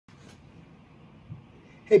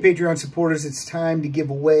Hey, Patreon supporters, it's time to give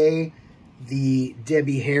away the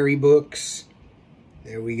Debbie Harry books.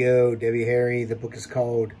 There we go, Debbie Harry. The book is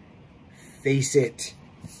called Face It.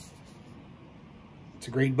 It's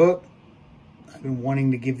a great book. I've been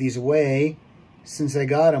wanting to give these away since I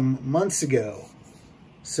got them months ago.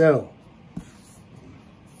 So,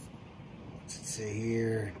 what's it say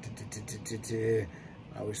here?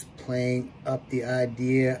 I was playing up the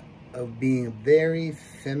idea of being a very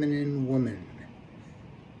feminine woman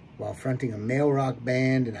while fronting a male rock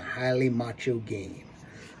band in a highly macho game.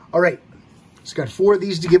 All right, so got 4 of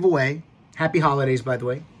these to give away. Happy holidays, by the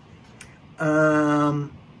way.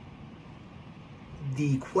 The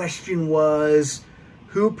question was,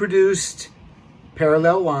 who produced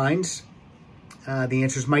Parallel Lines? The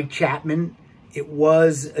answer is Mike Chapman. It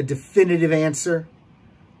was a definitive answer.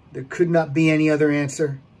 There could not be any other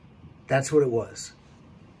answer. That's what it was.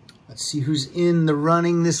 Let's see who's in the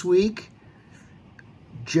running this week.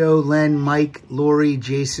 Joe, Len, Mike, Lori,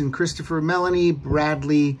 Jason, Christopher, Melanie,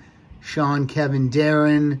 Bradley, Sean, Kevin,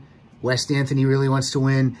 Darren, West Anthony really wants to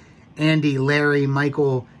win, Andy, Larry,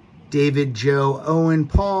 Michael, David, Joe, Owen,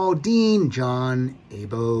 Paul, Dean, John,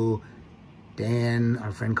 Abo, Dan,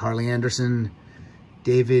 our friend Carly Anderson,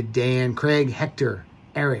 David, Dan, Craig, Hector,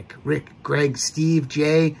 Eric, Rick, Greg, Steve,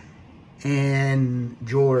 Jay, and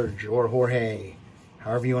George or Jorge,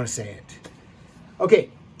 however you want to say it.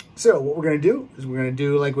 Okay. So what we're going to do is we're going to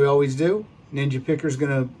do like we always do. Ninja Picker's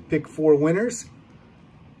going to pick 4 winners.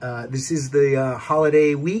 This is the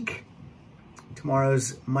holiday week.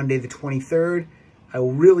 Tomorrow's Monday the 23rd. I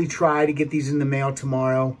will really try to get these in the mail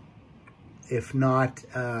tomorrow. If not,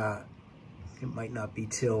 it might not be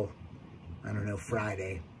till, I don't know,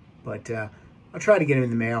 Friday. But I'll try to get them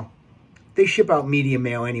in the mail. They ship out media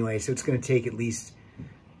mail anyway, so it's going to take at least,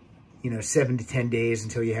 7 to 10 days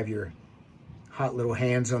until you have your hot little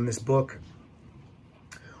hands on this book.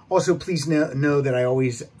 Also, please know that I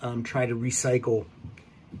always try to recycle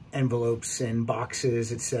envelopes and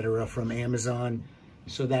boxes, etc. from Amazon.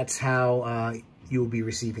 So that's how you will be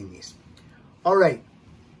receiving these. All right.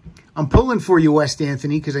 I'm pulling for you, West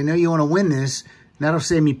Anthony, because I know you want to win this. And that'll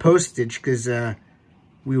save me postage because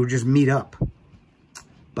we will just meet up.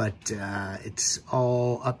 But it's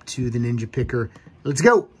all up to the Ninja Picker. Let's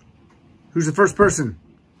go. Who's the first person?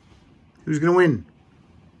 Who's going to win?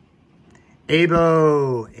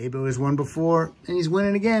 Abo. Abo has won before, and he's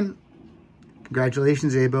winning again.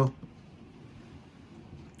 Congratulations, Abo.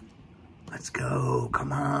 Let's go.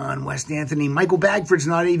 Come on, West Anthony. Michael Bagford's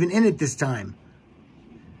not even in it this time.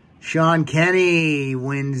 Sean Kenny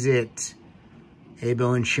wins it.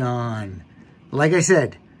 Abo and Sean. Like I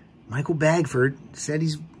said, Michael Bagford said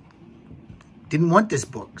he didn't want this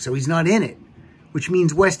book, so he's not in it, which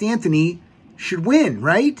means West Anthony should win,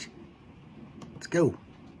 right? Let's go.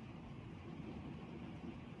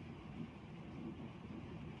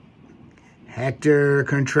 Hector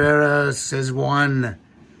Contreras has won.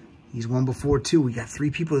 He's won before, too. We got 3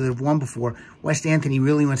 people that have won before. West Anthony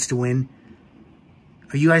really wants to win.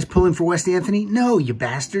 Are you guys pulling for West Anthony? No, you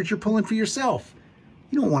bastards. You're pulling for yourself.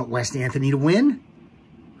 You don't want West Anthony to win.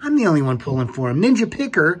 I'm the only one pulling for him. Ninja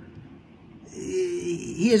Picker,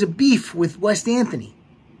 he has a beef with West Anthony.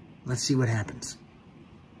 Let's see what happens.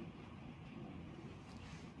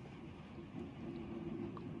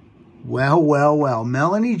 Well, well, well.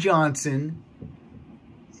 Melanie Johnson,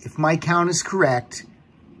 if my count is correct,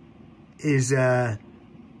 has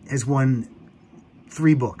won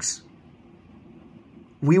 3 books.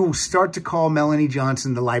 We will start to call Melanie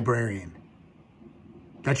Johnson the librarian.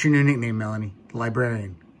 That's your new nickname, Melanie, the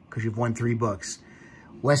librarian, because you've won 3 books.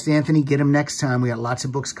 West Anthony, get him next time. We got lots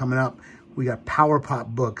of books coming up. We got Power Pop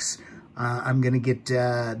books. I'm going to get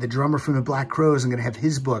the drummer from the Black Crowes. I'm going to have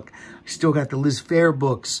his book. I still got the Liz Phair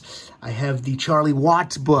books. I have the Charlie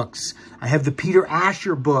Watts books. I have the Peter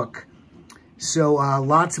Asher book. So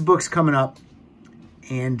lots of books coming up.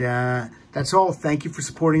 And that's all. Thank you for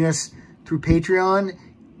supporting us through Patreon.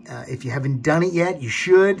 If you haven't done it yet, you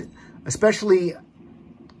should. Especially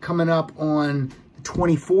coming up on the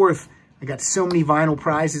 24th. I got so many vinyl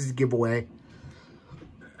prizes to give away.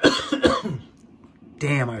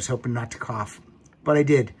 Damn, I was hoping not to cough, but I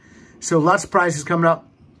did. So lots of prizes coming up.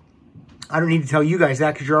 I don't need to tell you guys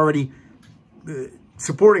that because you're already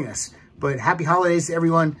supporting us. But happy holidays to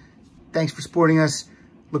everyone. Thanks for supporting us.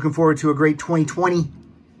 Looking forward to a great 2020,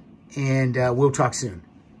 and we'll talk soon.